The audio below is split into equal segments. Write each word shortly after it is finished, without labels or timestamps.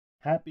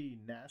Happy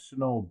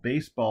National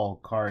Baseball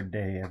Card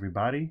Day,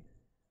 everybody.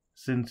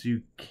 Since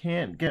you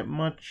can't get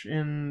much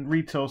in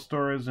retail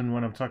stores, and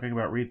when I'm talking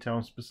about retail,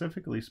 I'm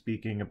specifically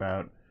speaking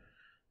about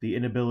the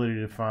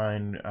inability to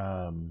find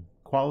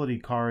quality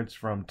cards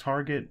from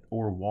Target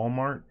or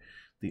Walmart,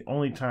 the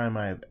only time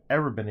I've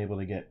ever been able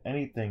to get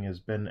anything has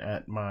been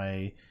at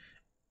my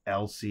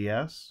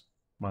LCS,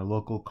 my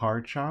local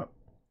card shop,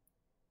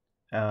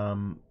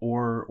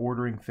 or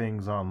ordering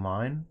things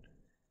online.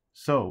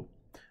 So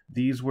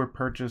these were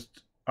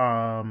purchased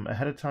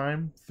ahead of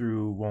time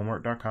through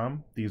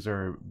Walmart.com. These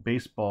are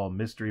baseball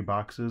mystery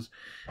boxes,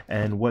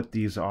 and what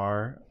these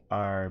are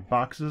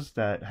boxes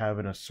that have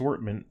an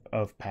assortment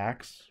of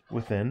packs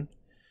within.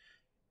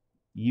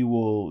 You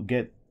will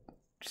get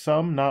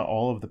some, not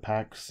all of the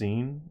packs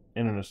seen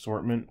in an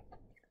assortment.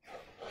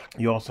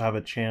 You also have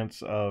a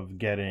chance of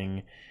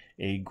getting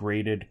a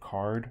graded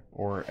card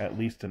or at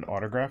least an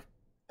autograph.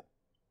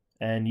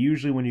 And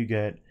usually, when you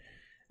get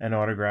an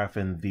autograph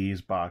in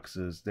these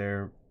boxes,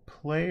 they're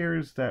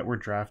players that were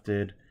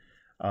drafted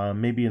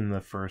maybe in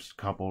the first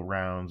couple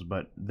rounds,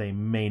 but they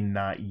may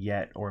not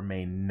yet or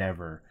may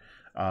never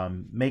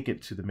make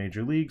it to the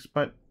major leagues.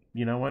 But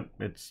you know what?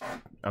 It's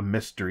a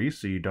mystery,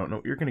 so you don't know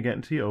what you're going to get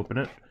until you open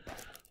it.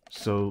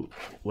 So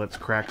let's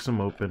crack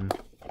some open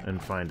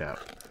and find out.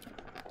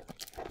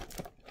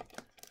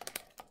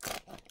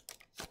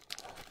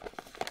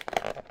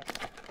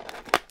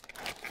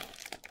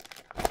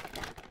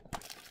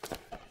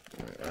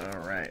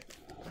 All right.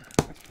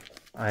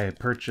 I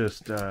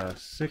purchased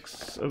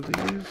 6 of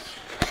these,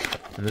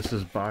 and this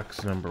is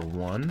box number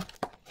 1.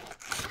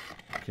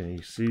 Okay,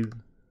 you see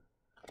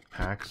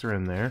packs are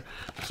in there,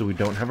 so we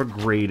don't have a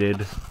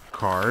graded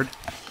card.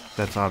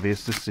 That's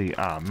obvious to see.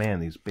 Ah, man,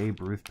 these Babe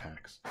Ruth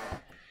packs.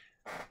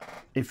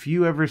 If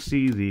you ever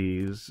see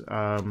these,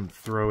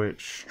 throw it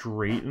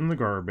straight in the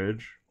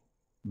garbage.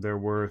 They're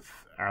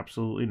worth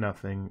absolutely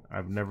nothing.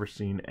 I've never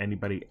seen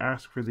anybody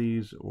ask for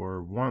these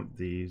or want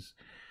these.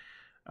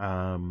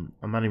 I'm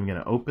not even going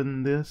to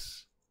open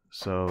this.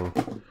 So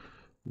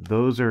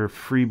those are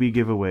freebie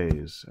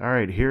giveaways. All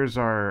right, here's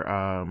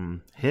our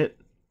hit.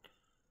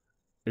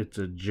 It's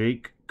a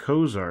Jake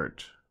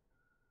Cozart.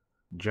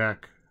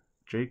 Jake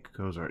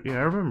Cozart. Yeah,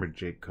 I remember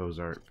Jake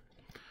Cozart.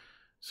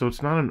 So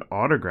it's not an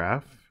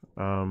autograph.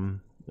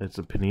 It's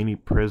a Panini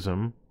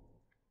Prism.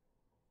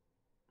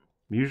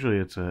 Usually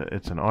it's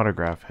an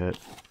autograph hit.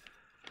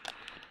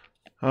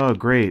 Oh,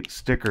 great.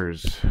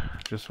 Stickers.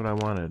 Just what I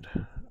wanted.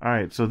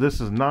 Alright, so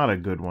this is not a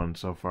good one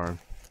so far.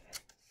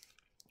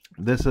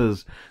 This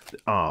is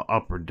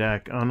Upper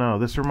Deck. Oh no,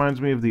 this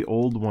reminds me of the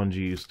old ones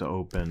you used to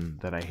open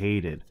that I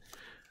hated.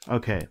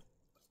 Okay,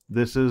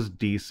 this is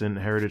decent.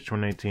 Heritage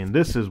 2019.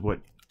 This is what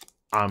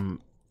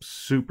I'm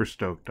super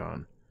stoked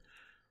on.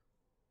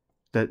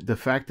 That the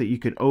fact that you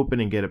can open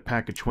and get a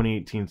pack of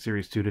 2018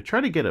 Series 2, to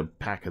try to get a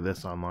pack of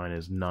this online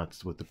is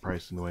nuts with the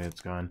price and the way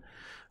it's gone.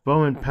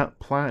 Bowman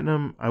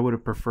Platinum, I would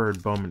have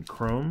preferred Bowman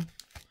Chrome.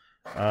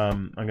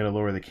 I'm going to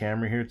lower the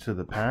camera here to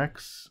the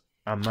packs.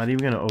 I'm not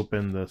even going to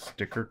open the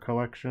sticker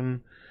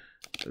collection.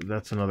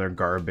 That's another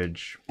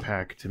garbage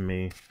pack to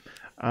me.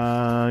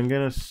 I'm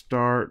going to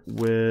start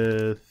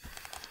with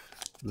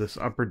this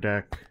Upper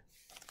Deck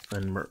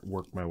and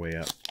work my way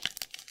up.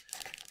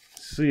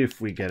 See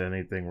if we get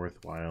anything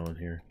worthwhile in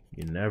here.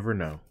 You never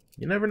know.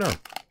 You never know.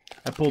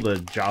 I pulled a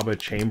Jabba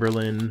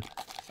Chamberlain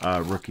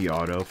rookie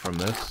auto from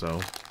this,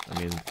 so I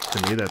mean,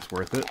 to me that's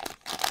worth it.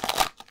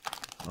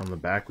 On the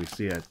back we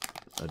see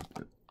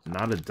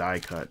not a die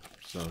cut,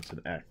 so it's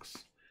an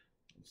X.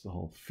 That's the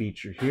whole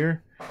feature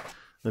here.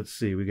 Let's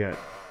see, we got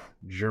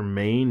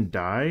Jermaine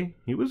Dye.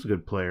 He was a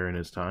good player in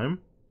his time.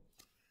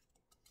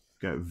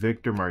 Got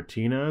Victor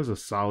Martinez, a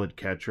solid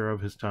catcher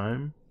of his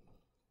time.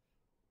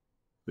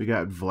 We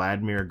got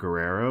Vladimir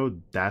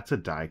Guerrero. That's a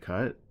die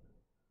cut.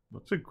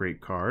 That's a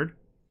great card.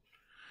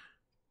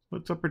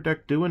 What's Upper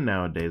Deck doing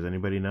nowadays?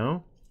 Anybody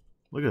know?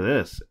 Look at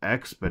this.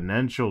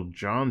 Exponential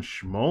John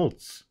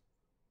Schmaltz.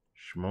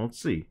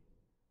 Schmaltzy.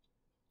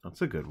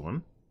 That's a good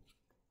one.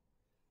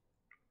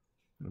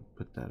 I'm going to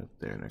put that up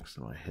there next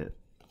to my hit.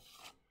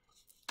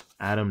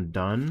 Adam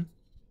Dunn.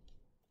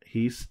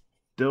 He's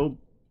still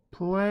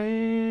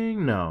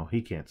playing? No,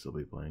 he can't still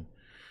be playing.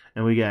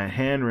 And we got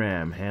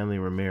Hanley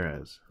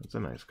Ramirez. That's a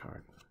nice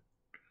card.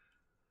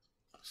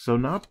 So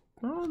not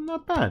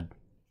bad.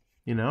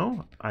 You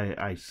know,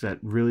 I set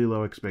really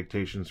low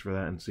expectations for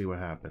that and see what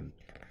happened.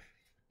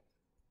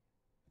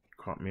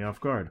 Caught me off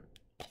guard.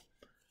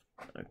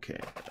 Okay.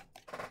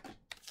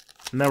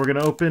 Now we're going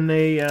to open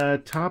a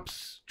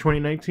Topps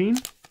 2019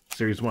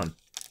 Series 1.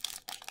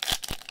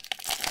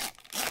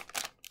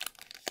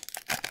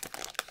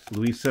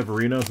 Luis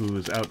Severino, who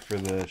is out for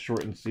the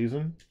shortened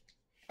season,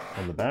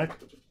 on the back.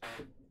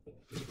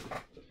 Let's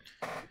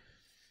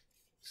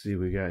see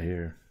what we got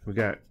here. We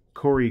got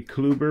Corey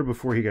Kluber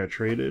before he got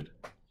traded.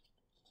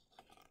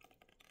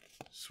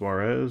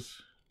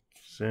 Suarez,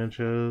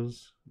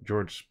 Sanchez,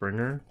 George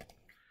Springer,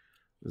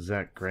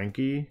 Zach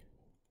Greinke,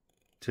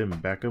 Tim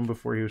Beckham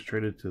before he was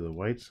traded to the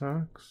White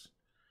Sox,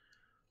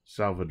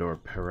 Salvador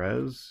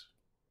Perez,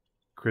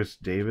 Chris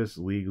Davis,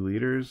 league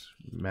leaders,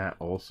 Matt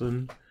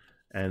Olson,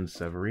 and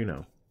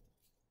Severino.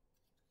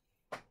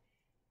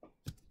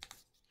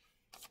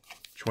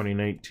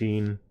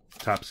 2019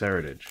 Topps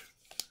Heritage.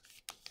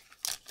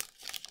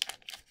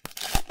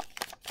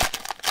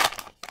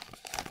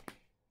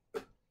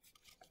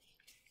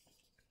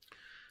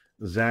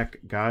 Zach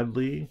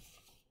Godley,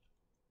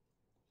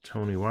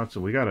 Tony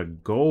Watson. We got a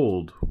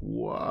gold.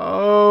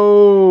 Whoa!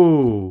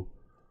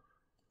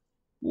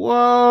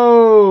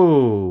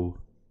 Whoa!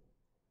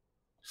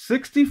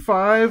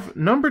 65,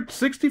 numbered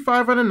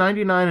 65 out of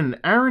 99, an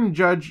Aaron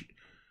Judge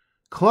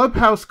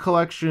Clubhouse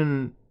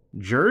Collection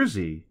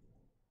jersey.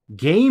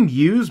 Game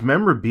used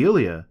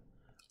memorabilia.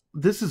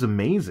 This is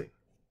amazing.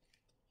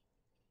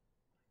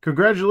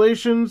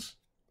 Congratulations.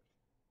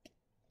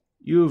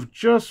 You've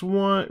just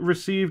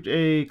received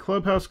a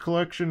Clubhouse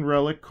Collection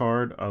relic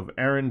card of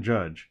Aaron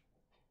Judge.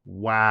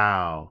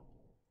 Wow.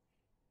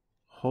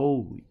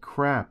 Holy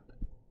crap.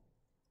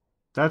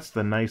 That's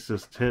the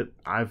nicest hit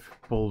I've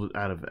pulled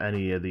out of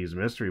any of these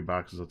mystery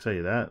boxes, I'll tell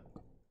you that.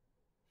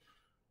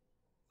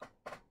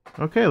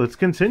 Okay, let's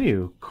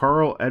continue.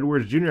 Carl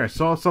Edwards Jr. I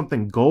saw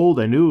something gold.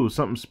 I knew it was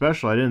something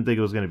special. I didn't think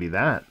it was going to be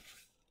that.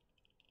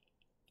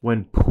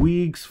 When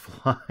Puigs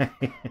fly.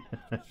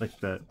 Like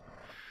that.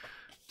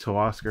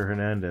 Teoscar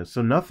Hernandez.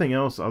 So nothing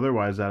else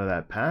otherwise out of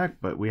that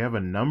pack, but we have a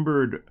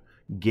numbered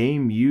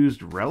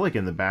game-used relic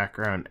in the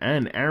background,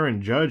 and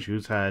Aaron Judge,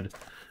 who's had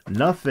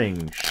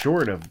nothing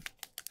short of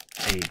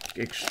a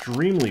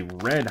extremely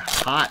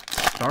red-hot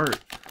start.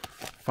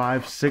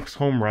 5-6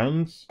 home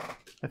runs,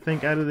 I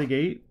think, out of the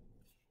gate.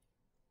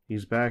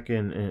 He's back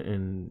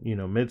in you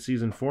know,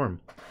 mid-season form.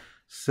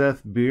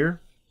 Seth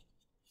Beer.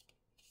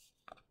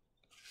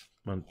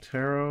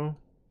 Montero.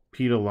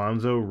 Pete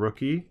Alonso,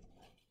 rookie.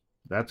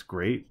 That's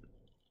great.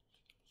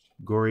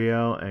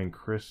 Gurriel and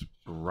Chris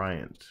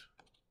Bryant.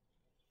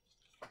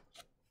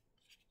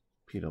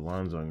 Pete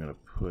Alonso, I'm going to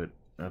put...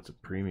 That's a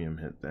premium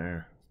hit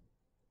there.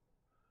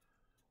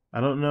 I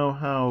don't know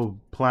how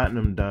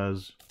Platinum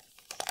does,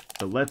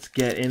 but let's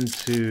get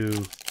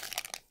into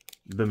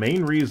the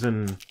main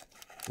reason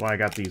why I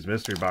got these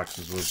mystery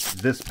boxes was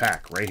this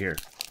pack right here.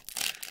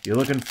 You're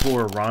looking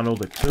for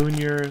Ronald Acuna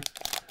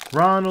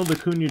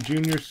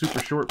Jr. super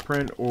short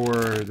print or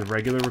the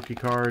regular rookie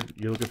card.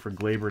 You're looking for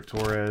Gleyber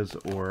Torres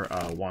or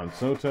Juan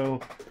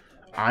Soto.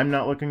 I'm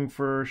not looking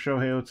for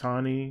Shohei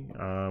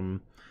Ohtani.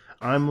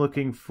 I'm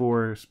looking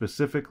for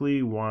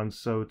specifically Juan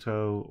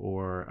Soto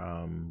or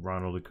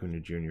Ronald Acuna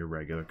Jr.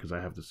 regular because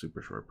I have the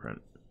super short print.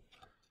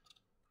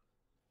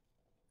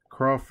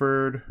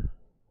 Crawford.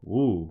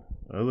 Ooh,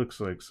 that looks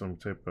like some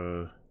type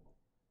of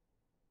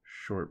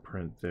short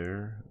print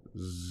there.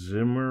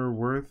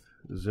 Zimmerman,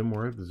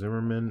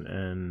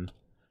 and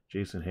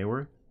Jason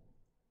Hayward.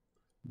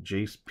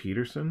 Jace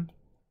Peterson.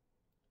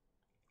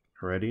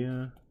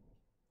 Heredia.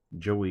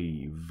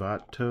 Joey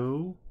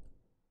Votto.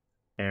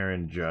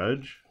 Aaron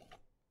Judge.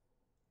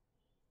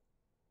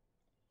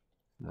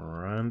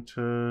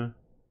 Maranta.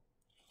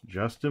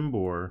 Justin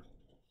Bour.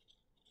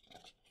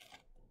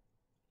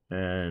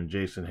 And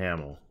Jason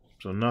Hamill.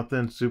 So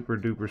nothing super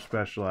duper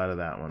special out of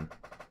that one.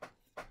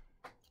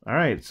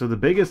 Alright, so the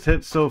biggest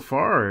hit so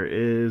far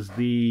is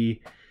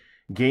the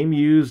game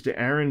used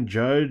Aaron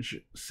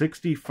Judge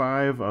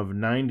 65 of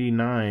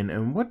 99.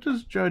 And what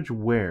does Judge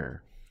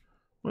wear?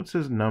 What's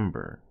his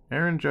number?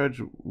 Aaron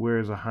Judge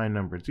wears a high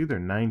number. It's either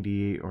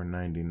 98 or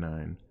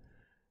 99.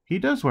 He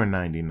does wear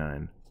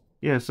 99.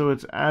 Yeah, so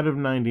it's out of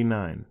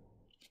 99.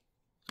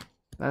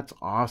 That's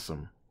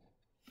awesome.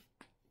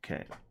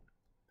 Okay.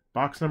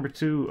 Box number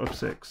 2 of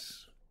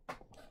 6.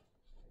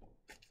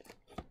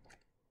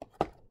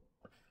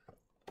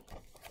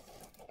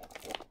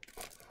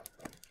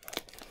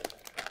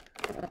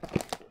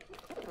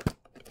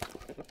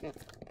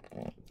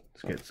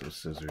 Let's get some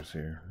scissors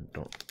here.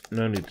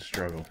 No need to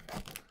struggle.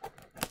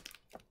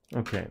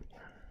 Okay.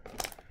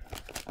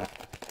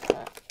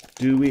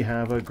 Do we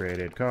have a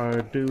graded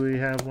card? Do we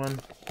have one?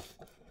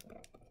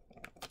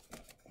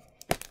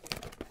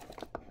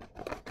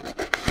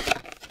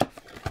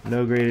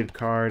 No graded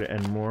card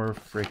and more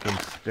freaking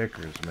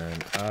stickers, man.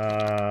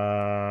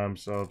 I'm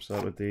so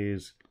upset with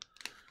these.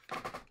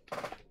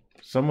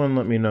 Someone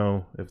let me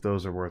know if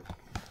those are worth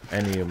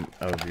any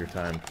of your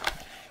time.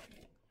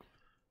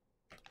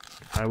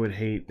 I would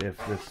hate if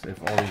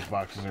all these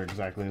boxes are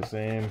exactly the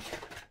same.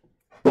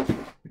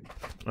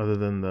 Other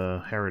than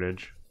the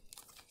Heritage.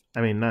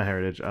 I mean, not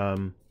Heritage.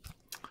 The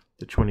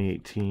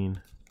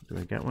 2018. Do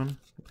I get one?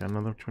 Got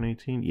another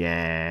 2018?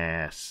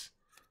 Yes!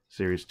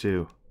 Series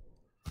 2.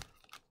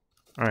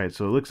 Alright,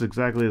 so it looks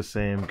exactly the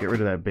same. Get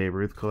rid of that Babe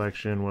Ruth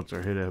collection. What's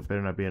our hit? It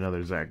better not be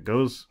another Zach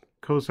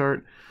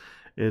Cozart.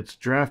 It's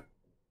draft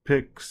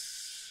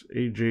picks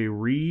AJ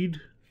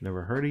Reed.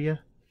 Never heard of you.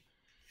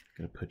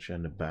 Gonna put you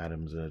on the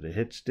bottoms of the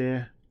hits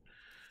there.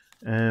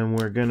 And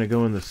we're gonna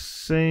go in the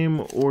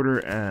same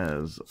order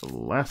as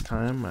last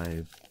time.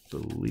 I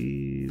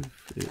believe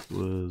it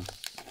was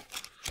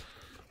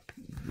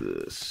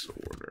this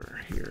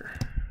order here.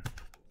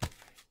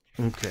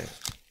 Okay.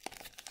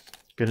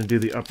 Gonna do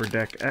the Upper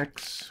Deck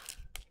X.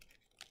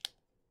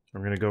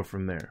 We're going to go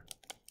from there.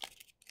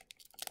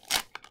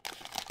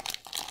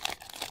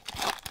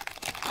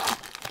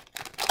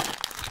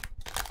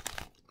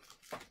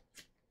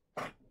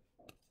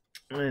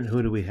 And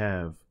who do we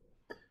have?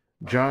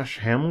 Josh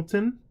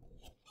Hamilton.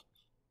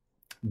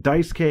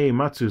 Daisuke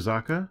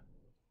Matsuzaka.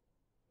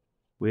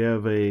 We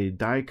have a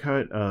die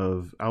cut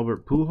of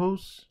Albert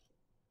Pujols.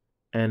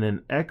 And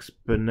an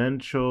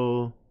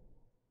exponential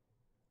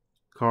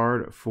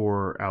card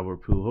for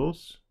Albert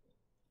Pujols.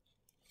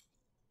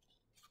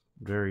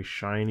 Very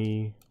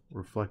shiny,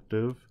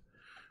 reflective.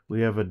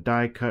 We have a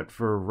die cut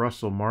for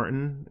Russell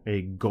Martin,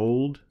 a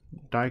gold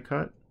die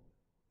cut.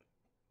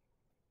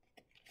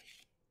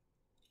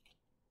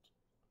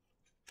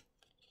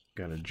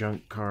 Got a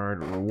junk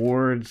card,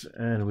 rewards,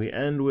 and we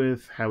end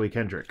with Howie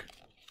Kendrick.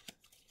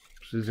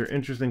 So these are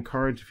interesting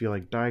cards if you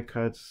like die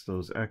cuts.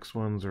 Those X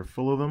ones are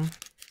full of them.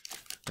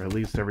 Or at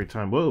least every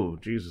time. Whoa,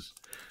 Jesus.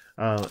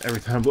 Every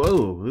time.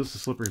 Whoa, this is a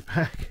slippery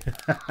pack.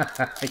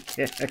 I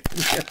can't get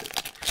it.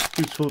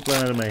 Keeps flipping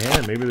out of my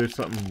hand. Maybe there's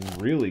something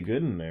really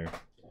good in there.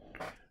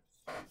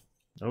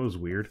 That was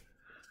weird.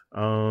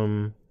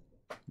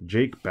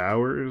 Jake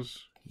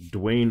Bowers,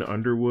 Dwayne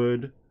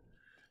Underwood,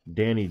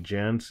 Danny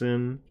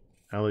Jansen,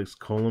 Alex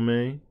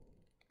Colomé,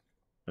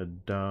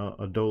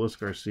 Adolis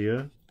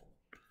Garcia.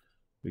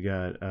 We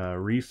got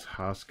Rhys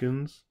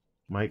Hoskins,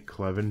 Mike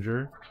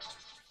Clevenger,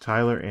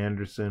 Tyler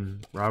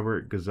Anderson,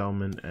 Robert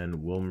Gazelman,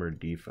 and Wilmer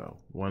Defoe.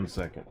 1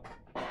 second.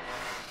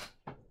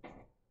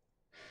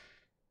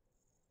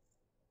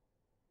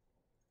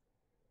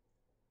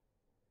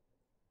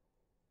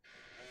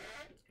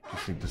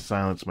 Just need to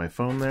silence my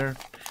phone there.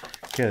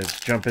 Okay, let's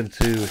jump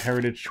into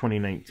Heritage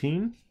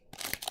 2019.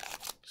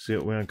 See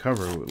what we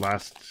uncover.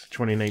 Last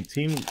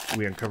 2019,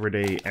 we uncovered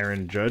a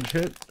Aaron Judge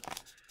hit.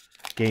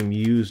 Game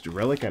used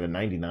relic at a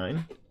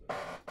 99.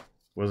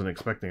 Wasn't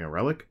expecting a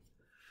relic.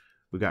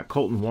 We got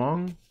Colton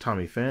Wong,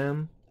 Tommy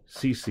Pham,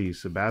 CC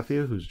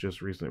Sabathia, who's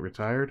just recently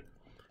retired,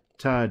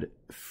 Todd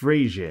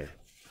Frazier.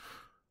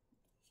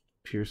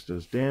 Pierce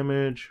does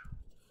damage.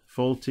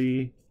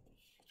 Fulte.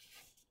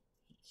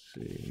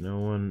 Let's see, no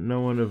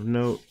one of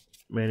note.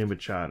 Manny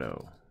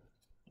Machado.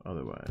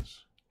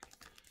 Otherwise,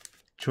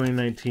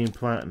 2019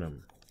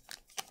 Platinum.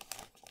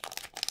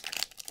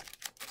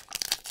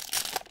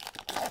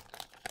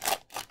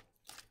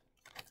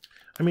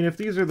 I mean, if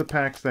these are the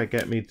packs that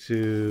get me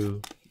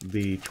to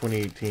the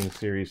 2018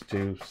 Series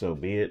 2, so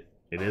be it.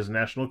 It is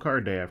National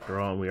Card Day after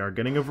all, and we are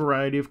getting a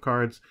variety of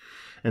cards.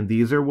 And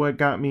these are what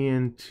got me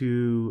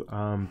into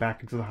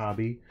back into the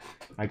hobby.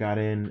 I got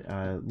in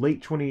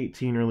late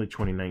 2018, early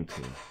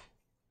 2019.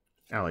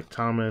 Alec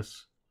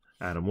Thomas,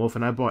 Adam Wolf,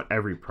 and I bought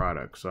every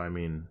product. So, I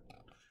mean,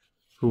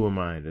 who am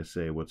I to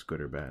say what's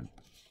good or bad?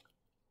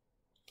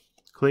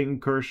 Clayton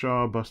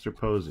Kershaw, Buster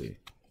Posey.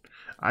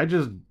 I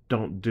just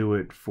don't do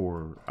it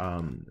for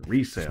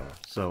resale.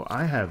 So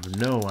I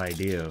have no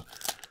idea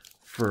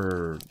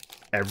for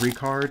every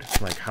card,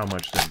 like how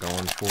much they're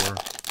going for.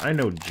 I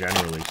know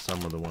generally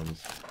some of the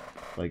ones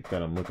like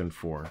that I'm looking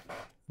for,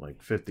 like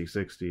 50,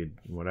 60,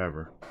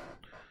 whatever.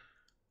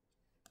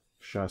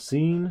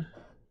 Chacin,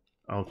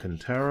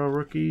 Alcantara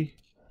rookie,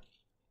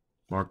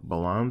 Mark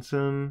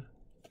Balanson,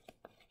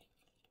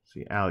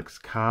 see Alex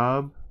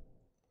Cobb,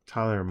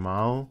 Tyler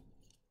Mahle,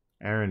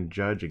 Aaron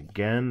Judge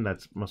again,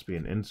 that must be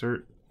an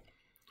insert.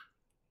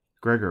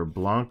 Gregor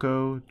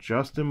Blanco,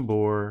 Justin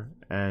Bour,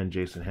 and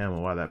Jason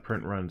Hamill. Wow, that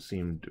print run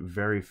seemed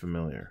very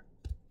familiar.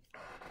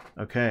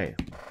 Okay.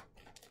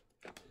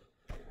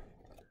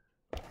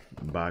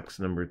 Box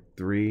number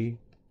 3.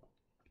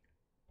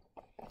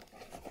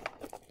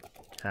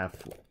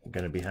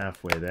 Gonna be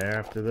halfway there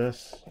after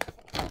this.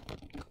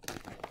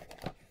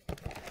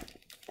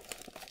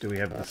 Do we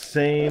have the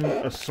same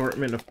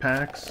assortment of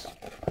packs?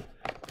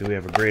 Do we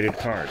have a graded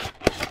card?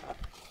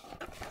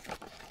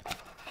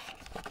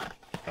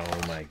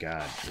 Oh my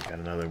god, we got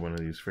another one of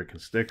these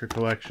freaking sticker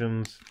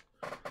collections.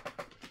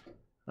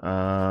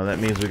 That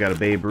means we got a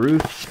Babe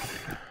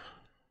Ruth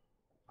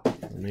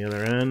on the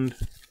other end.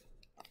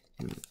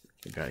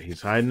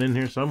 He's hiding in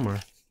here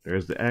somewhere.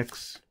 There's the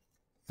X.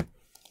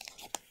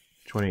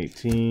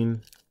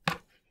 2018.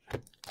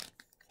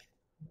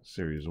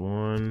 Series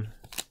 1.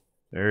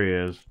 There he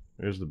is.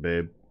 There's the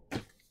Babe.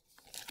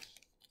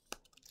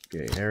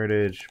 Okay,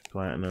 Heritage,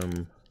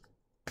 Platinum.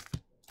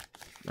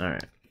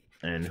 Alright.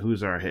 And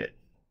who's our hit?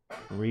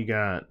 We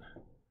got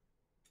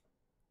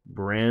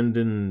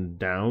Brandon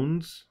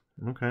Downs.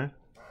 Okay.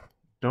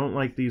 Don't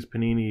like these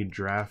Panini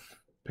draft,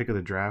 pick of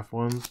the draft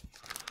ones.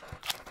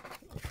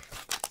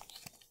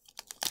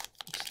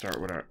 Let's start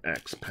with our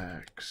X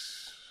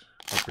packs.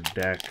 Upper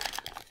deck.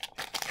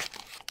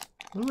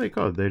 What do they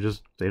call it? They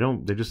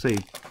just say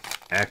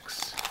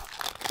X.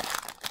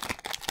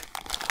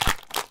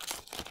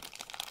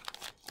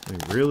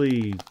 They're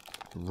really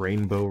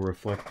rainbow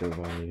reflective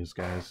on these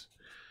guys.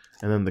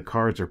 And then the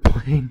cards are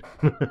plain.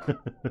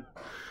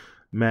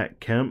 Matt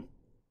Kemp.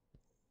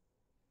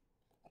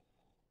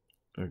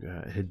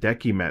 Okay.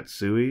 Hideki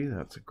Matsui.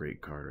 That's a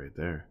great card right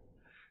there.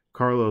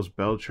 Carlos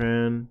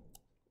Beltran.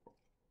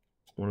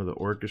 one of the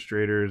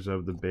orchestrators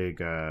of the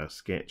big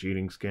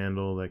cheating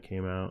scandal that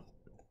came out.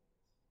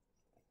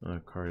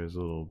 Card is a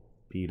little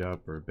beat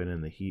up or been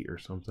in the heat or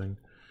something.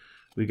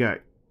 We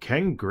got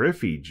Ken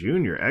Griffey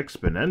Jr.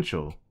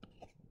 Exponential.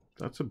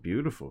 That's a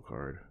beautiful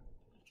card.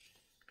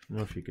 I don't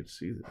know if you could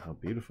see how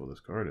beautiful this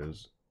card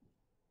is.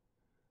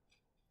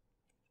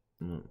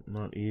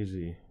 Not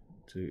easy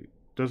to...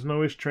 Doesn't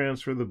always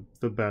transfer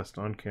the best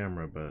on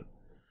camera, but...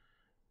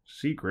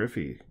 C.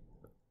 Griffey.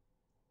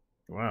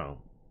 Wow.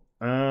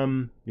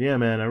 Yeah,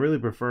 man, I really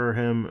prefer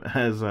him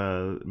as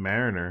a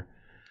Mariner.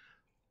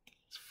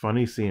 It's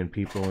funny seeing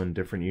people in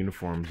different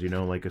uniforms, you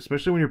know, like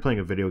especially when you're playing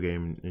a video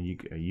game and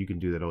you can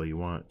do that all you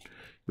want.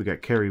 We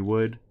got Kerry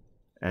Wood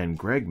and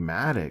Greg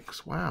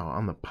Maddux. Wow,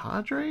 on the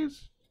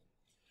Padres?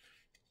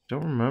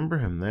 Don't remember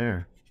him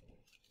there.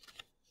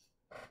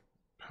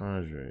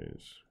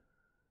 Padres.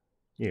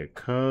 Yeah,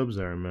 Cubs,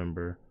 I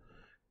remember.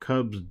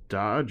 Cubs,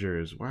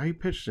 Dodgers. Wow, he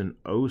pitched in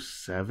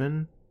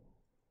 07?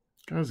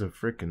 Guy's a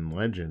freaking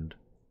legend.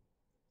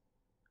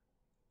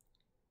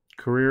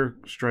 Career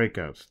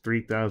strikeouts,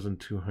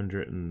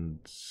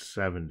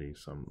 3,270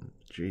 something.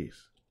 Jeez.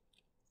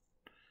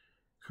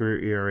 Career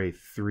ERA,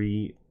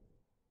 3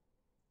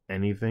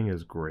 anything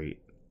is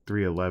great.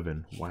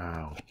 3.11.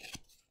 Wow.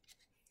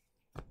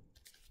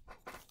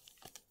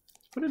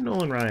 What did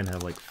Nolan Ryan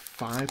have? Like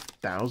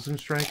 5,000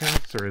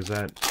 strikeouts? Or is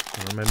that...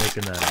 Or am I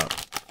making that up?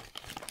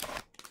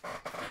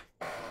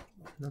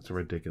 That's a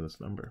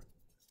ridiculous number.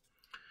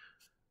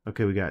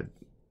 Okay, we got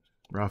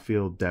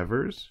Rafael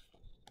Devers,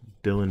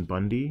 Dylan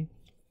Bundy,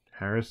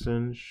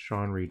 Harrison,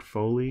 Sean Reed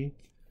Foley,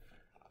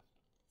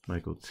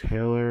 Michael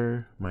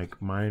Taylor,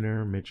 Mike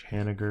Minor, Mitch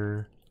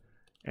Haniger,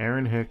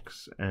 Aaron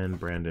Hicks, and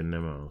Brandon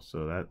Nimmo.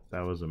 So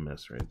that was a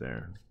miss right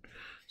there.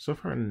 So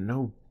far,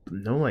 no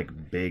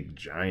like big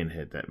giant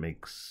hit that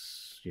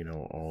makes, you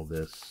know, all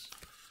this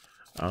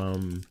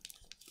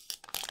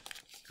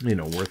you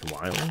know,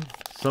 worthwhile.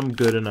 Some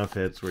good enough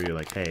hits where you're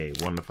like, hey,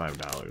 $1 to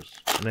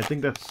 $5. And I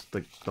think that's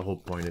the whole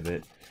point of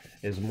it,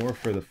 is more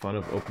for the fun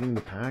of opening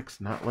the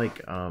packs, not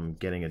like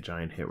getting a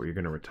giant hit where you're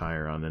going to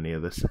retire on any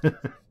of this.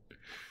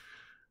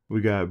 We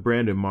got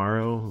Brandon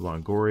Morrow,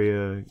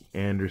 Longoria,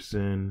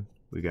 Anderson.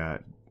 We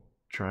got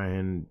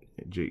Tryon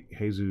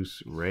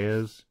Jesus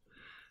Reyes,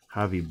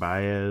 Javi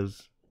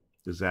Baez,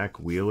 Zach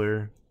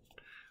Wheeler.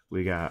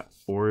 We got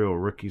Oriole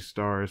rookie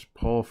stars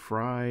Paul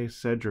Fry,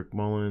 Cedric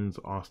Mullins,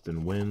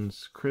 Austin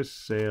Wynns, Chris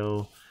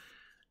Sale,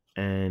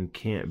 and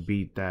can't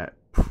beat that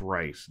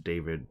Price.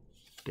 David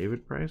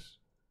Price?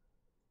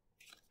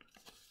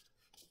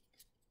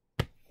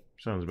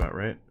 Sounds about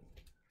right.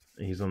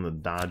 He's on the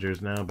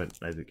Dodgers now, but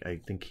I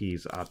think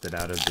he's opted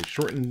out of the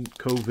shortened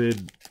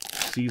COVID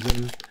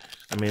season.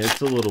 I mean,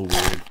 it's a little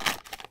weird.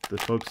 The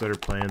folks that are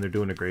playing, they're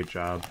doing a great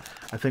job.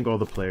 I think all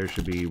the players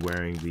should be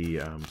wearing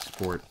the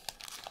sport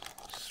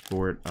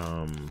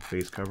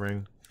face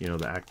covering, you know,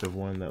 the active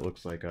one that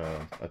looks like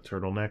a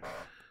turtleneck.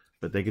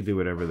 But they could do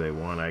whatever they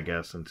want, I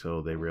guess,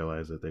 until they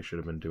realize that they should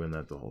have been doing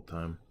that the whole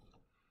time.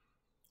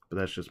 But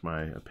that's just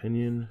my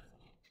opinion.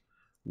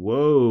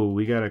 Whoa,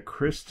 we got a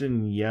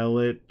Kristen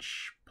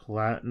Yelich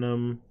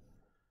Platinum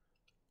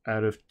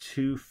out of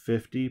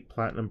 250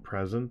 Platinum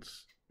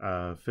Presents.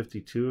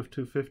 52 of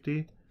 250.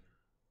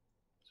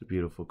 It's a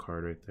beautiful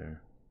card right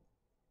there.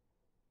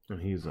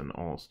 And he's an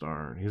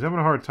all-star. He's having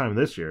a hard time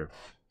this year.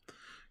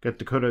 Got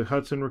Dakota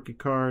Hudson rookie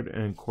card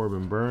and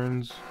Corbin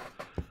Burns.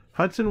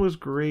 Hudson was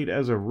great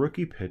as a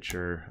rookie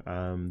pitcher.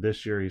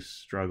 This year he's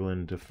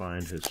struggling to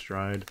find his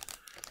stride.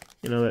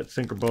 You know, that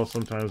sinker ball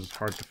sometimes is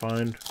hard to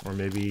find, or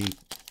maybe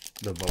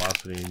the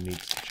velocity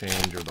needs to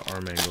change, or the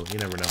arm angle. You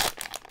never know.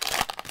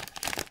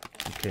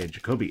 Okay,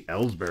 Jacoby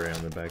Ellsbury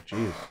on the back.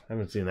 Jeez, I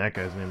haven't seen that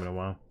guy's name in a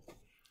while.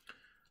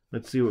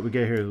 Let's see what we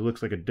get here. It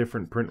looks like a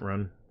different print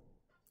run.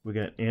 We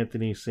got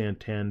Anthony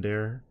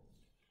Santander,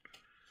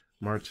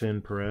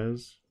 Martin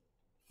Perez,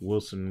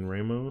 Wilson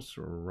Ramos,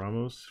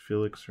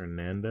 Felix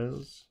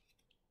Hernandez,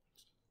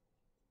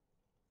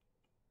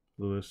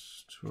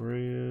 Luis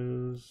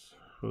Torres,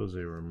 Jose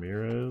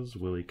Ramirez,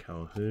 Willie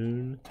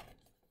Calhoun.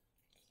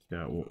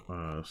 Got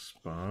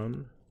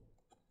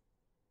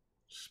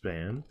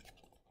Span,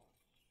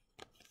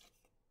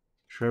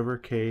 Trevor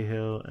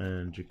Cahill,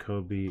 and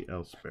Jacoby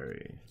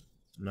Ellsbury.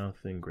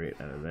 Nothing great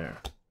out of there.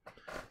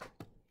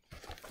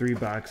 3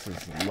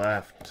 boxes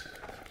left.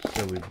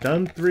 So we've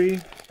done 3.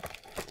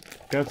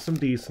 Got some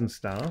decent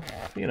stuff,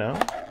 you know.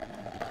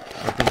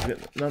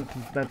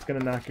 Nothing that's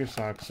gonna knock your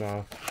socks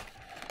off.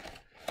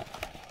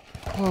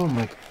 Oh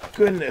my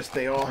goodness,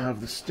 they all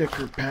have the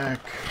sticker pack.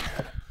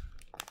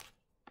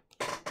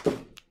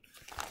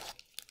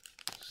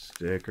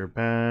 Sticker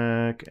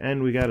pack.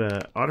 And we got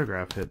an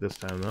autograph hit this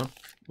time, though.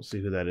 We'll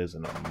see who that is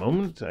in a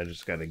moment. I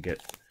just got to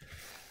get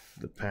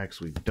the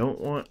packs we don't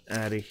want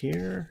out of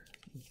here.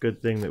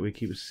 Good thing that we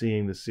keep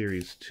seeing the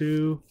Series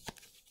 2.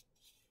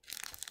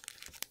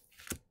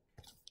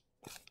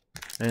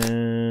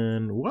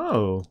 And,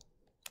 whoa.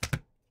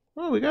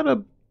 Oh, we got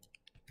a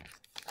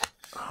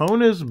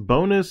Honus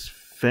Bonus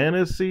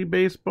Fantasy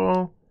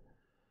Baseball.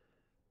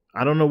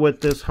 I don't know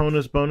what this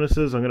Honus bonus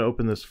is. I'm going to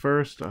open this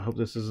first. I hope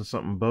this isn't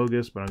something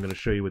bogus, but I'm going to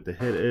show you what the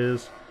hit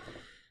is.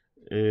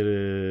 It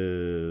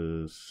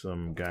is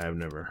some guy I've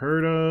never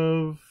heard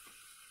of.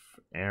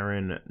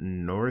 Aaron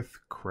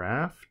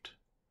Northcraft.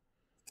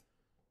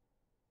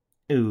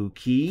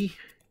 Okay.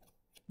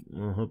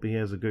 I hope he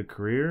has a good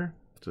career.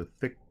 It's a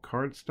thick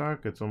card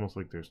stock. It's almost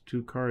like there's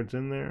 2 cards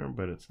in there,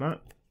 but it's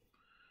not.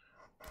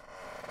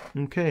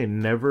 Okay,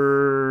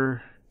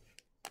 never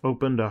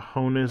opened a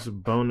Honus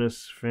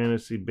bonus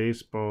fantasy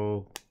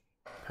baseball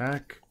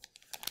pack.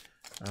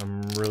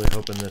 I'm really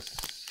hoping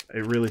this,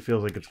 it really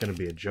feels like it's going to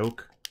be a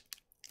joke.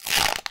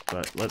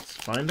 But let's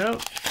find out.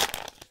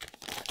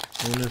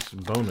 Honus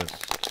bonus.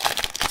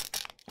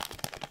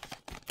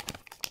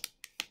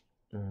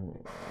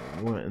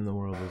 What in the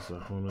world is a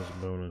Honus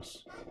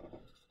bonus?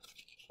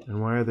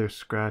 And why are there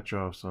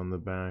scratch-offs on the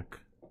back?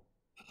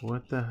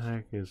 What the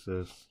heck is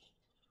this?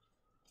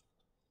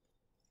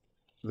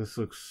 This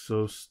looks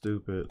so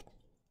stupid.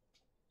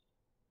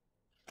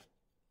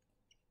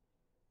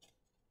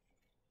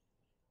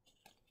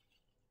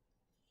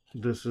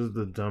 This is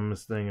the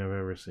dumbest thing I've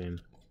ever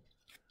seen.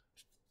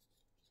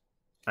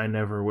 I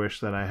never wish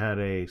that I had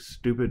a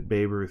stupid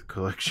Babe Ruth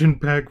collection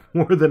pack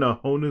more than a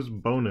Honus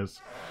bonus.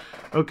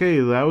 Okay,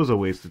 that was a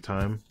waste of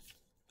time.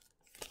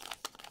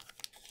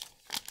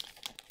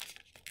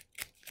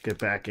 Get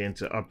back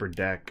into Upper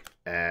Deck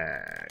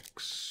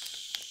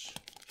X.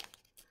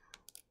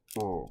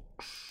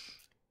 Folks.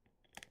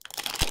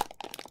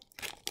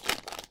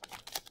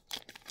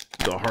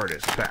 The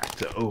hardest pack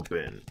to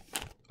open.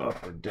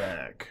 Upper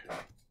Deck.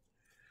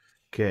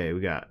 Okay, we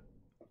got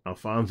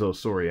Alfonso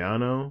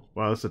Soriano.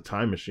 Wow, that's a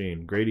time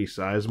machine. Grady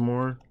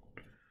Sizemore.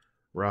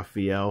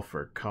 Rafael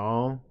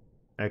Furcal.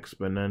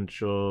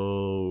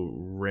 Exponential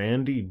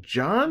Randy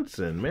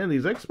Johnson. Man,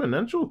 these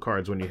exponential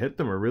cards, when you hit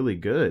them, are really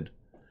good.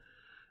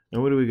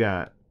 And what do we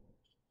got?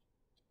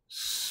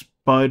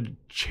 Spud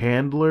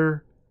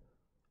Chandler?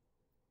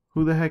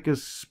 Who the heck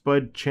is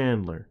Spud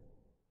Chandler?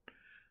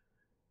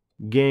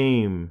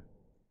 Game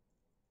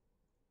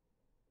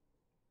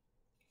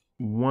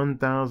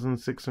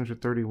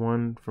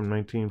 1631 from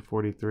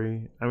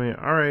 1943. I mean,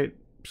 alright,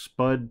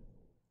 Spud.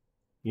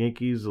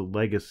 Yankees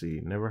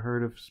Legacy. Never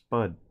heard of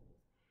Spud.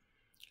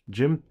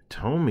 Jim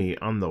Thome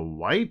on the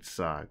White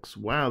Sox.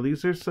 Wow,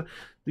 these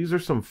are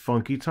some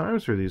funky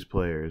times for these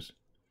players.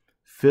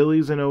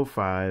 Phillies in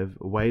 05,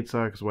 White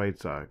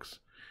Sox.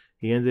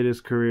 He ended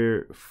his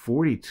career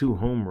 42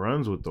 home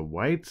runs with the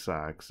White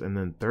Sox and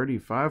then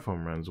 35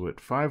 home runs with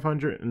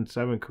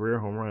 507 career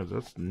home runs.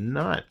 That's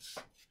nuts.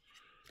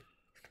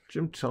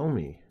 Jim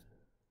Thome.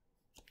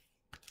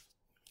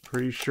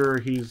 Pretty sure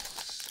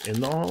he's in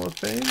the Hall of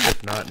Fame.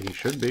 If not, he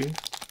should be.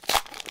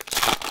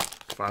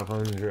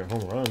 500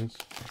 home runs.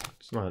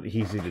 It's not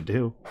easy to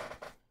do.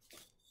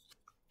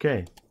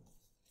 Okay.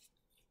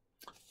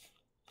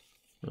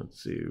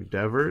 Let's see.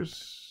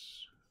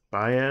 Devers.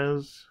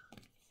 Baez.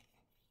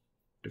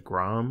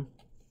 DeGrom.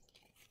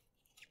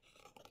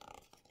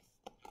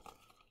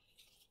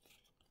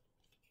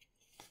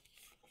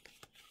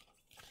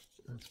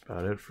 That's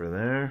about it for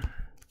there.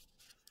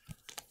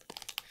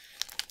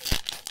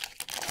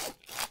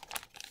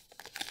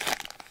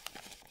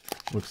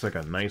 Looks like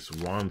a nice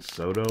Juan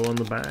Soto on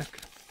the back.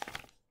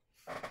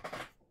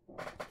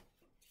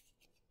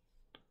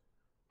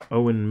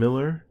 Owen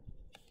Miller.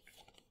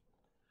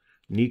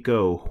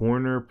 Nico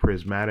Horner,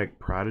 Prismatic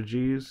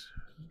Prodigies.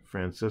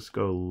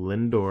 Francisco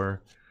Lindor.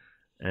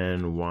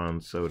 And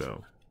Juan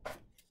Soto.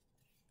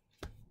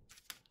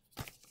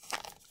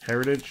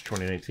 Heritage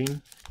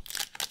 2019.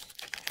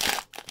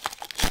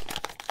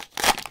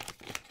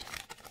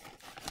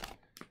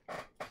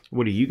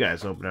 What are you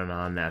guys opening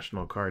on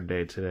National Card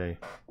Day today?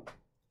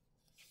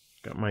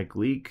 Got Mike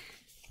Leake,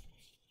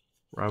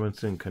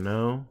 Robinson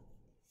Cano,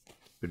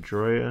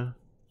 Pedroia,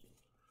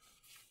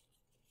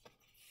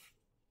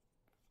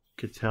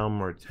 Ketel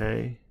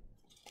Marte,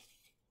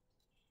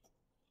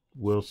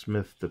 Will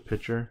Smith the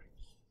pitcher,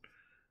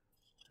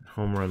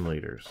 home run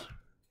leaders.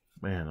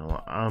 Man, a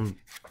lot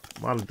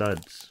of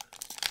duds.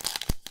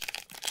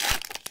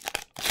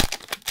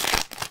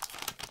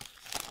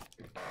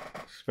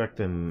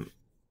 Expecting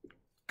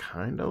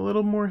kind of a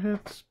little more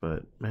hits,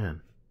 but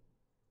man.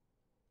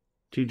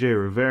 TJ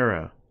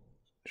Rivera,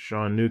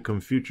 Sean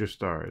Newcomb Future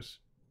Stars,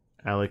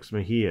 Alex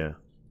Mejia,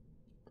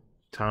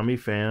 Tommy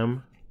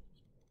Pham,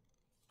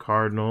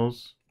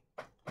 Cardinals,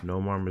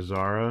 Nomar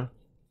Mazara,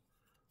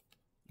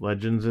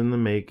 Legends in the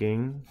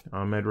Making,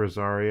 Ahmed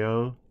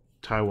Rosario,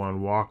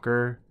 Taiwan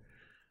Walker,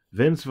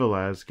 Vince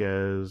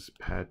Velasquez,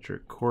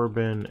 Patrick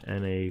Corbin,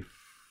 and a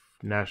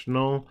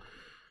National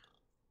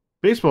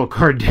Baseball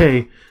Card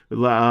Day.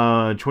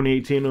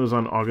 2018 was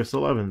on August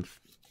 11th.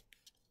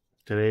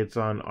 Today it's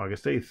on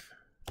August 8th.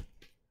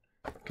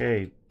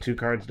 Okay, 2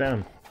 cards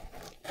down.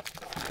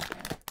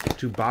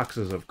 2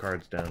 boxes of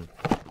cards down.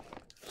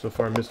 So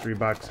far, mystery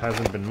box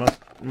hasn't been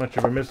much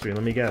of a mystery.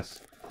 Let me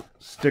guess.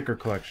 Sticker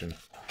collection.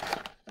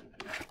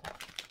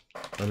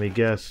 Let me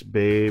guess.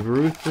 Babe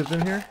Ruth is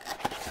in here?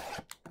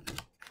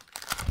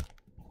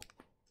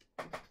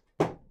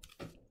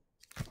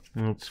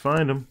 Let's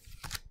find him.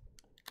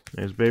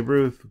 There's Babe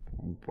Ruth.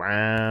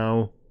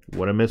 Wow.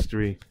 What a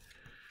mystery.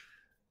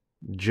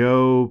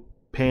 Joe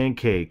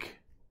Pancake.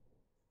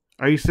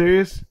 Are you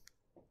serious?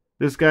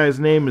 This guy's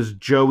name is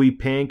Joey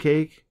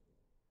Pancake?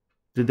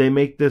 Did they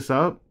make this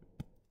up?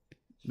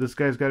 This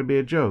guy's got to be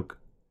a joke.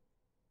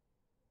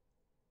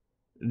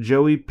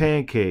 Joey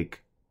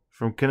Pancake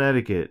from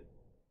Connecticut.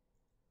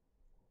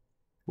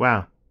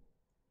 Wow.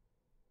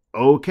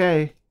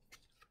 Okay.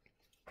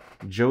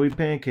 Joey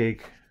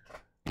Pancake.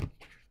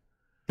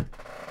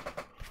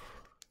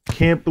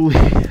 Can't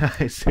believe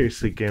I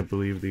seriously can't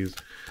believe these.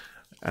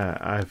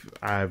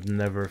 I've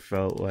never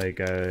felt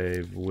like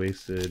I've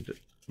wasted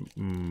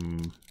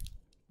money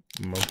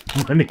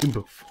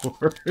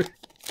before.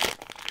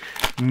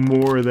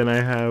 More than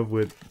I have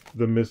with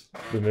the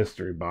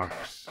mystery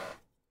box.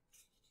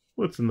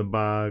 What's in the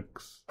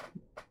box?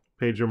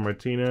 Pedro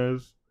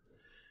Martinez,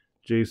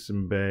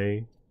 Jason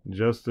Bay,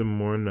 Justin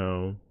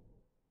Morneau,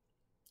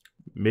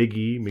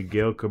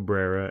 Miguel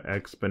Cabrera,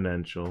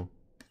 Exponential,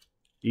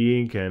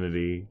 Ian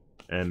Kennedy,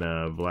 and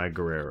Vlad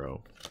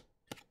Guerrero.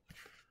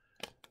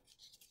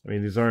 I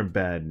mean, these aren't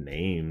bad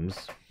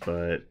names,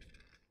 but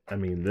I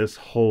mean, this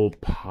whole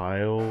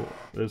pile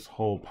is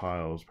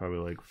probably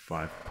like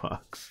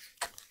 $5.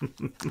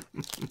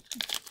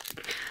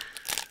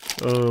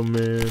 Oh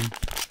man.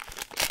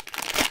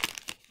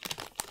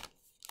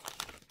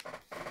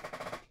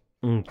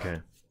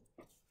 Okay.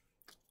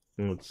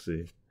 Let's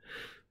see.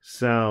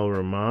 Sal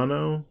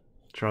Romano,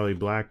 Charlie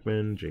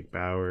Blackmon, Jake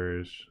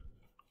Bowers,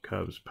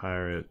 Cubs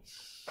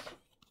Pirates,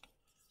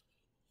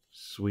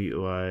 Sweet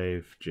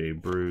Life, Jay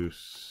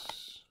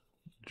Bruce,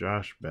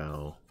 Josh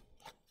Bell,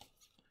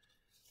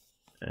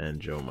 and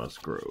Joe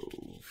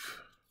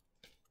Musgrove.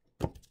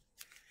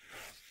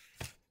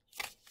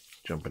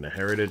 Jumping to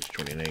Heritage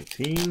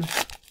 2019.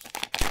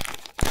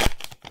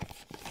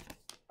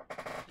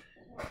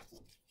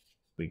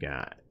 We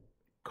got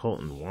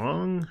Colton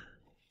Wong,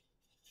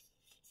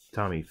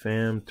 Tommy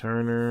Pham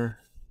Turner,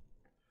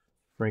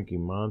 Frankie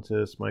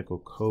Montes, Michael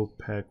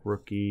Kopech,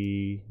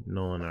 rookie,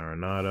 Nolan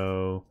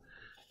Arenado,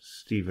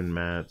 Steven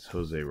Matz,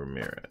 Jose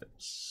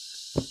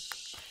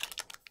Ramirez,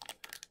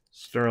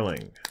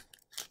 Sterling,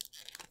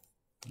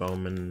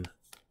 Bowman,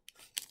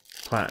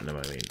 Platinum,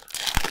 I mean.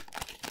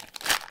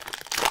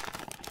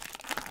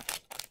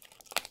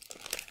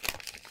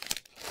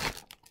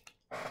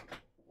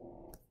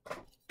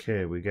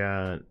 Okay, we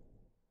got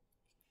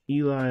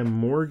Eli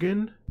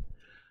Morgan,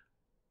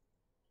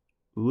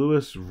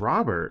 Lewis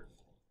Robert.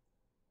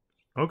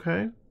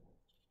 Okay.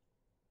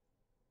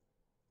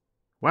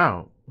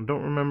 Wow, I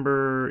don't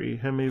remember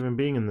him even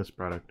being in this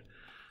product.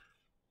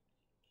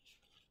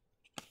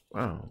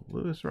 Wow,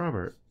 Lewis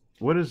Robert.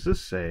 What does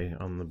this say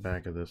on the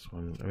back of this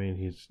one? I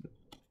mean,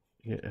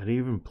 had he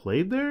even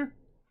played there?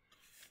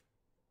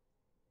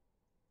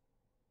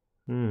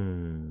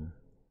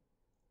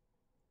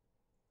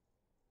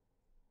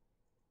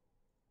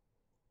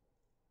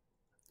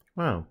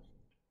 Wow.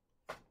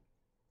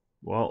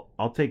 Well,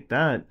 I'll take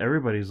that.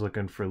 Everybody's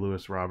looking for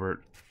Lewis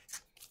Robert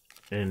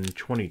in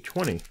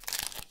 2020.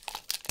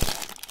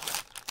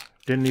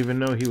 Didn't even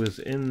know he was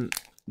in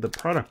the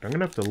product. I'm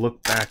gonna have to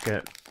look back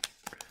at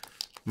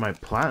my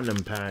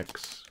platinum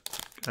packs.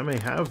 I may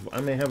have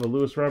a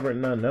Lewis Robert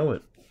and not know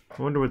it.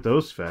 I wonder what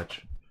those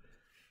fetch.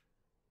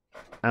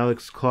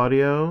 Alex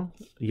Claudio,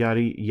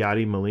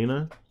 Yadi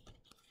Molina,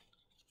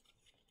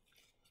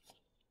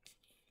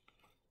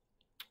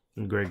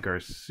 Greg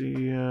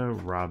Garcia,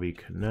 Robbie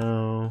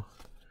Cano,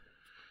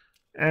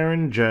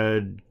 Aaron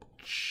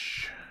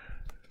Judge,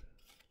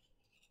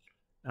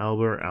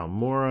 Albert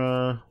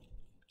Almora,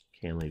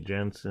 Kenley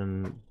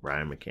Jensen,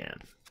 Brian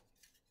McCann.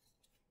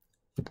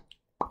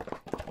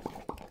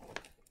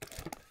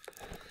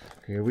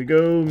 Here we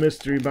go,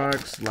 mystery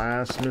box,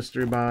 last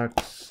mystery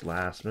box,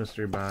 last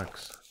mystery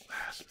box,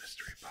 last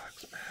mystery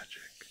box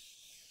magic.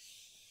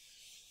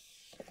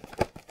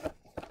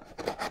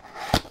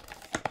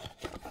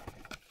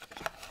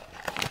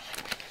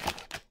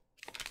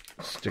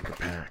 Sticker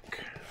pack.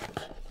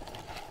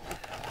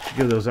 Should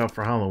give those out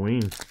for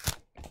Halloween.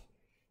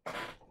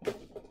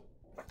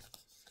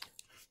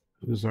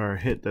 Who's our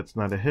hit that's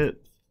not a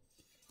hit?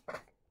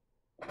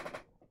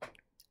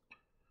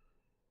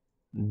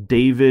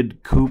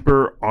 David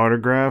Cooper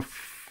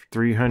autograph,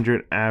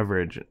 300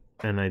 average,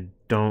 and I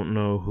don't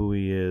know who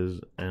he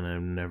is, and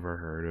I've never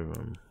heard of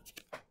him.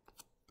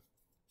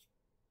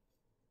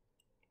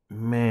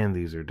 Man,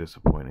 these are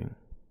disappointing.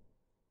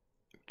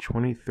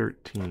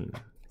 2013.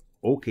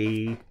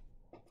 Okay.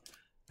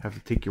 Have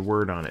to take your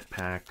word on it,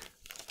 pack.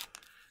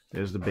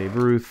 There's the Babe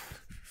Ruth.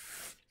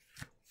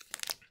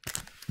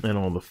 And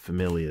all the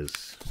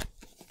familias.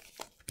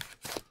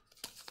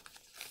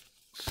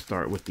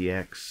 Start with the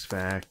X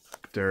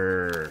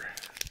Factor.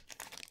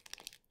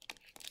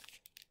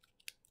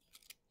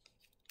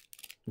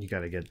 You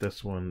gotta get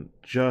this one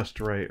just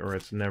right or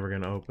it's never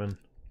gonna open.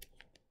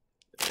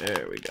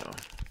 There we go.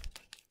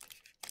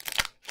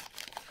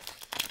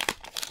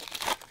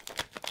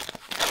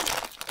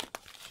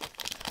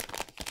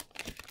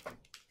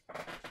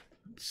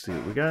 Let's see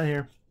what we got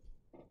here.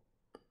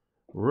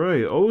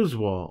 Roy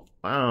Oswalt.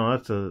 Wow,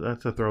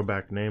 that's a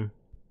throwback name.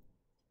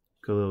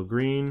 Khalil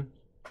Green,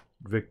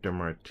 Victor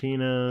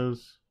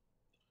Martinez,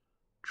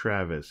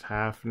 Travis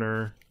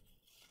Hafner,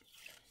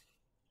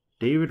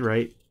 David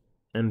Wright,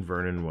 and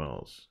Vernon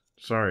Wells.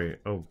 Sorry.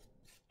 Oh,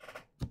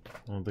 I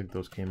don't think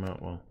those came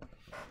out well.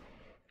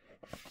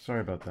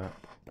 Sorry about that.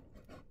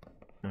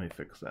 Let me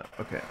fix that.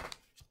 Okay.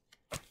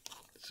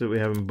 So we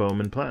have in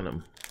Bowman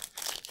Platinum.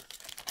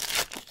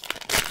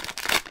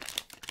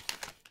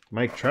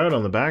 Mike Trout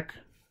on the back.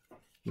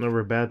 Never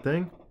a bad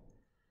thing.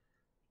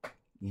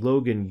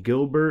 Logan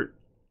Gilbert,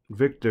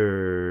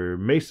 Victor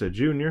Mesa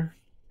Jr.,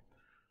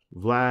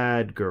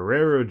 Vlad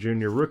Guerrero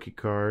Jr. rookie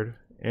card,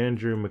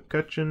 Andrew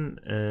McCutchen,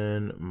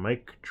 and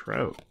Mike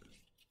Trout.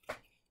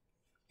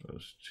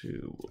 Those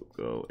two will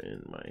go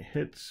in my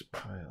hits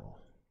pile.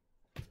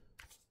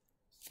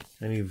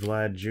 Any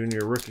Vlad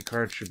Jr. rookie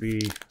card should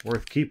be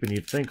worth keeping,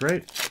 you'd think,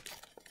 right?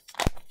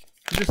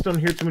 I just don't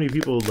hear too many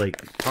people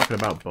like talking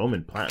about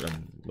Bowman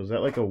Platinum. Was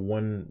that like a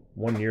one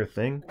year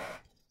thing?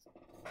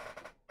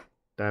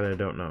 That I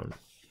don't know.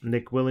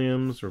 Nick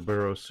Williams,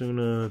 Roberto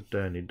Osuna,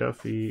 Danny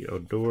Duffy,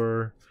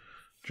 Odor,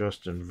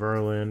 Justin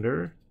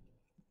Verlander,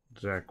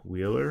 Zach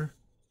Wheeler,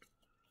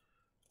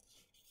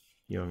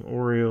 Young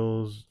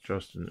Orioles,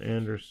 Justin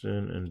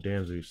Anderson, and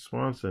Dansby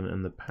Swanson.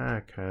 And the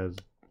pack has,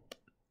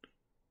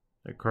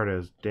 that card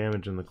has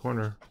damage in the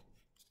corner.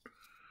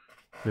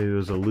 Maybe it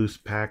was a loose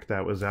pack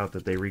that was out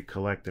that they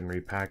recollect and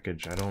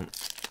repackage. I don't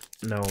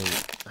know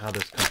how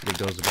this company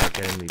goes about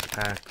getting these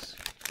packs.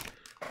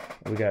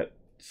 We got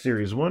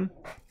Series 1.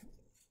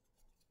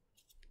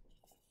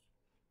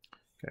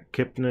 Got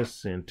Kipnis,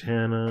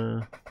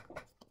 Santana,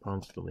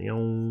 Ponce de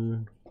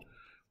Leon,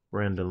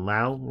 Brandon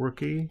Lau,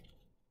 rookie,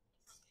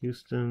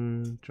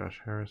 Houston, Josh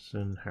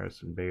Harrison,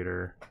 Harrison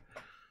Bader,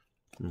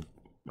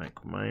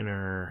 Mike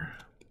Minor,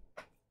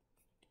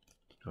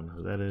 don't know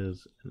who that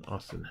is, and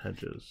Austin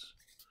Hedges.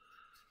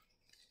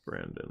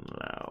 Brandon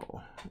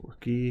Lau,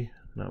 rookie,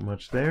 not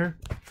much there.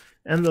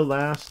 And the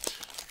last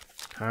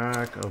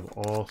pack of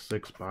all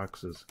 6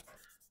 boxes.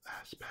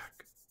 Last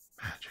pack,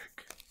 magic.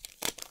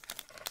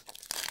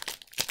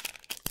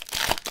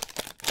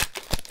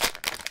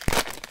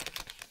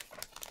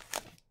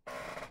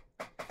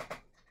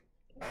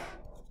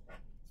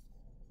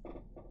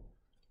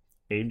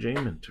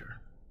 AJ Minter,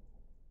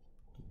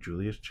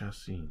 Julius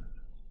Chassin,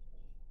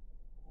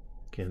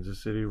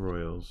 Kansas City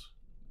Royals.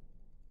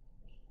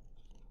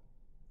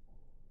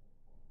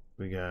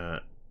 We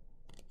got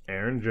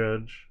Aaron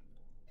Judge.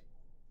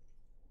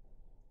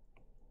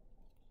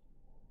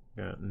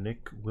 We got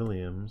Nick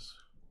Williams.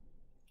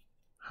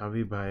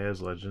 Javi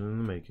Baez, legend in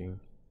the making.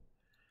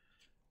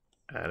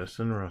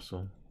 Addison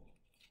Russell.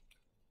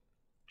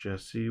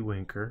 Jesse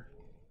Winker.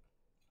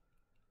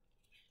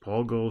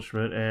 Paul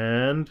Goldschmidt,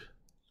 and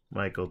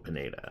Michael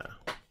Pineda.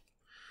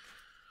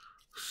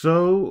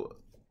 So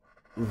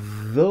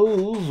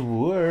those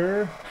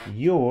were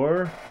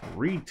your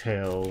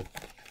retail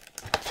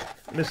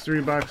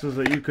mystery boxes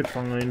that you could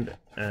find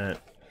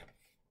at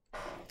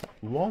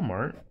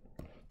Walmart.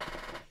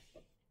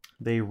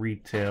 They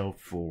retail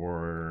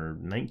for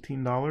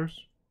 $19,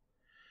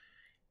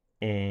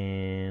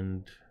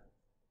 and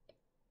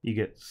you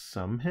get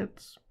some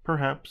hits,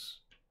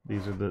 perhaps.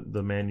 These are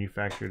the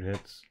manufactured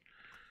hits,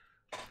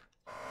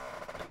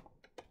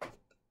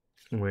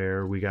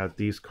 where we got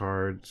these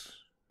cards,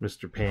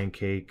 Mr.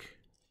 Pancake.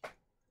 I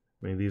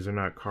mean, these are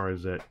not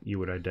cards that you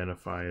would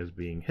identify as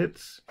being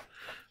hits.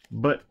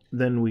 But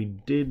then we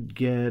did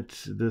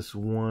get this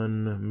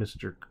one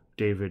Mr.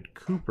 David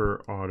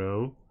Cooper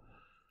auto.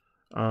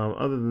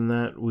 Other than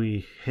that,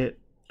 we hit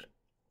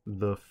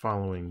the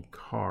following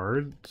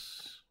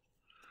cards.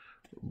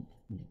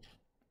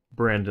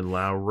 Brandon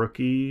Lau,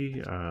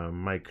 rookie.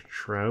 Mike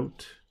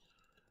Trout.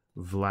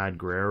 Vlad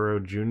Guerrero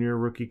Jr.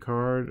 rookie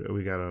card.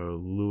 We got a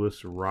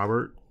Luis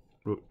Robert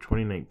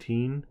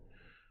 2019.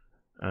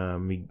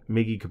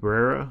 Miggy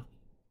Cabrera.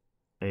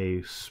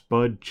 A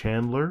Spud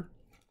Chandler.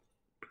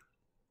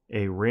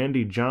 A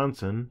Randy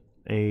Johnson.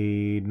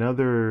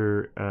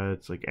 Another,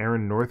 it's like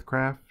Aaron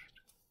Northcraft.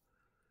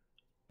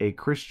 A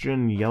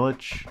Christian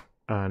Yelich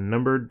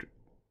numbered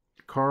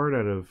card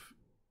out of,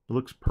 it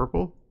looks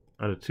purple,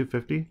 out of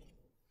 250.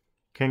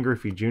 Ken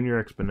Griffey Jr.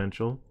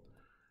 Exponential.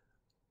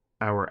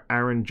 Our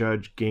Aaron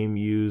Judge Game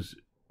Use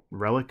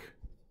Relic.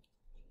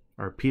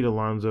 Our Pete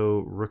Alonso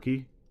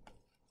Rookie.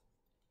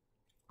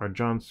 Our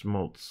John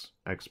Smoltz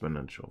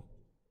Exponential.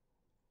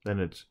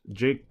 Then it's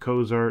Jake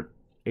Cozart,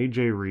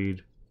 AJ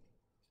Reed,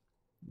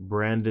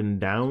 Brandon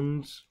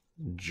Downs,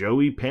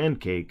 Joey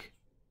Pancake,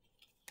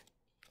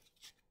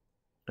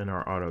 and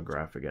our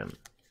autograph again.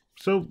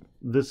 So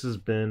this has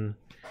been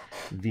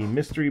the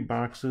mystery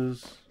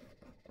boxes.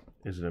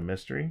 Is it a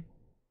mystery?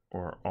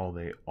 Or all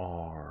they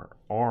are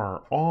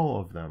all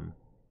of them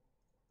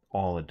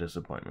all a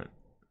disappointment?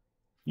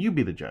 You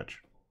be the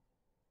judge.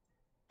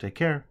 Take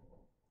care.